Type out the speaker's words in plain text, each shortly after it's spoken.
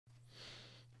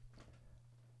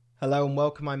Hello and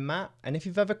welcome, I'm Matt, and if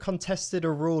you've ever contested a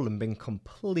rule and been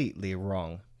completely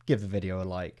wrong, give the video a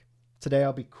like. Today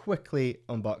I'll be quickly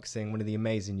unboxing one of the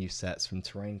amazing new sets from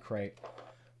Terrain Crate,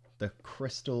 the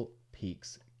Crystal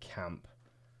Peaks Camp.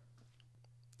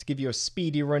 To give you a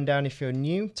speedy rundown if you're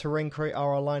new, Terrain Crate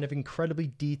are a line of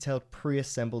incredibly detailed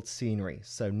pre-assembled scenery,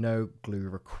 so no glue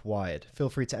required. Feel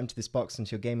free to empty this box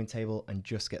onto your gaming table and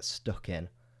just get stuck in.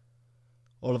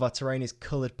 All of our terrain is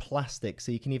coloured plastic,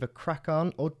 so you can either crack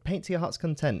on or paint to your heart's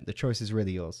content. The choice is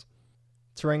really yours.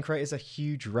 Terrain Crate is a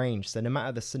huge range, so no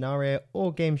matter the scenario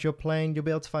or games you're playing, you'll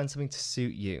be able to find something to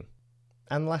suit you.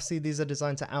 And lastly, these are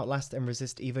designed to outlast and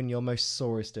resist even your most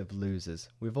sorest of losers.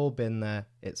 We've all been there,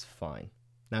 it's fine.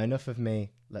 Now enough of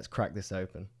me, let's crack this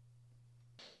open.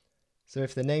 So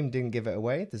if the name didn't give it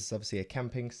away, this is obviously a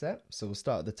camping set. So we'll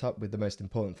start at the top with the most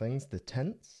important things, the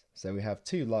tents. So we have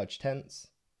 2 large tents.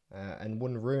 And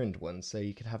one ruined one, so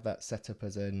you could have that set up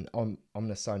as an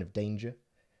ominous sign of danger.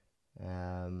 We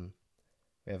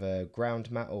have a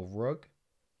ground mat or rug,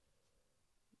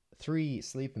 3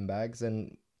 sleeping bags,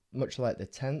 and much like the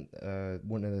tent,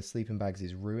 one of the sleeping bags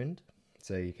is ruined,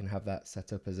 so you can have that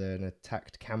set up as an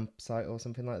attacked campsite or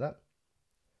something like that.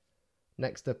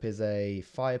 Next up is a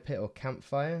fire pit or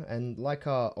campfire, and like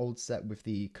our old set with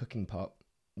the cooking pot,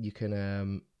 you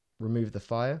can remove the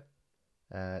fire.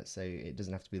 So it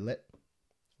doesn't have to be lit.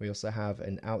 We also have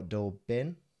an outdoor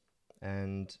bin,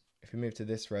 and if we move to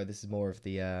this row, this is more of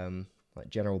the like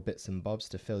general bits and bobs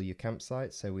to fill your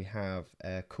campsite. So we have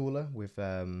a cooler with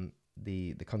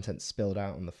the contents spilled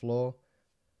out on the floor,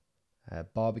 a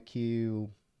barbecue,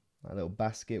 a little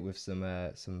basket with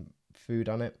some food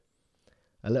on it,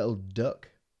 a little duck,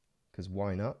 because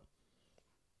why not?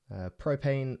 A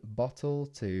propane bottle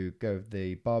to go with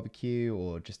the barbecue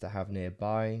or just to have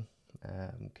nearby.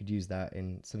 Could use that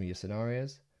in some of your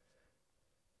scenarios.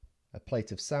 A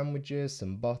plate of sandwiches,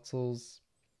 some bottles,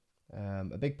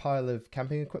 a big pile of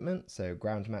camping equipment, so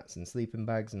ground mats and sleeping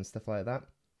bags and stuff like that.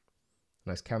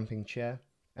 Nice camping chair.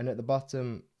 And at the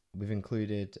bottom, we've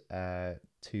included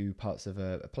 2 parts of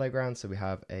a playground, so we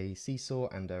have a seesaw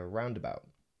and a roundabout.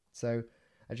 So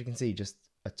as you can see, just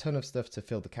a ton of stuff to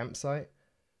fill the campsite,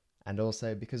 and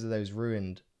also because of those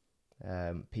ruined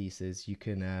pieces, you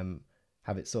can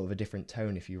have it sort of a different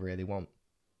tone if you really want.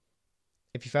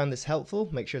 If you found this helpful,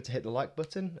 make sure to hit the like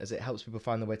button, as it helps people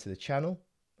find their way to the channel.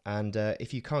 And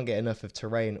if you can't get enough of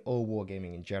terrain or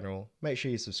wargaming in general, make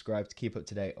sure you subscribe to keep up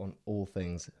to date on all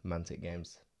things Mantic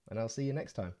games. And I'll see you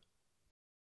next time.